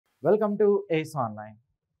Welcome to ACE Online.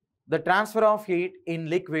 The transfer of heat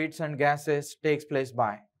in liquids and gases takes place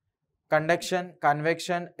by conduction,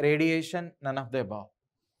 convection, radiation, none of the above.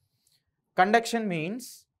 Conduction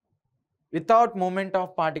means without movement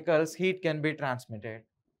of particles, heat can be transmitted.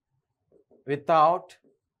 Without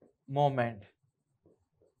movement.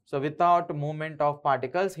 So without movement of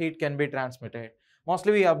particles, heat can be transmitted.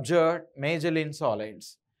 Mostly we observe majorly in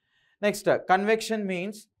solids. Next, convection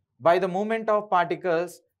means by the movement of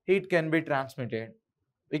particles, heat can be transmitted.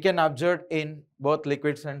 We can observe in both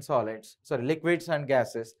liquids and solids. Sorry, liquids and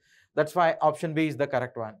gases. That's why option B is the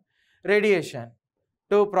correct one. Radiation.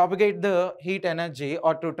 To propagate the heat energy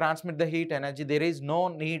or to transmit the heat energy, there is no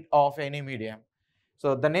need of any medium.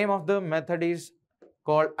 So the name of the method is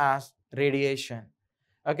called as radiation.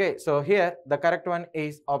 Okay, so here the correct one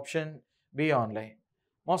is option B only.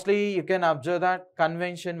 Mostly you can observe that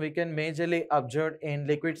convection we can majorly observe in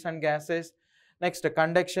liquids and gases. Next,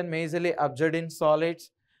 conduction majorly observed in solids.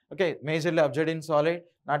 Okay, majorly observed in solid.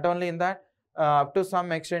 Not only in that, up to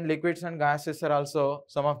some extent liquids and gases are also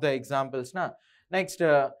some of the examples. Next,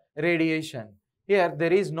 radiation. Here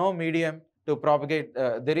there is no medium to propagate,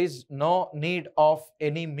 there is no need of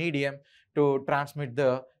any medium to transmit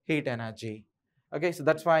the heat energy. Okay, so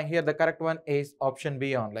that's why here the correct one is option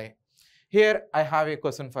B only. Here I have a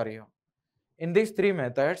question for you. In these three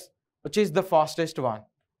methods, which is the fastest one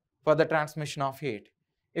for the transmission of heat?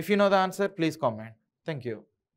 If you know the answer, please comment. Thank you.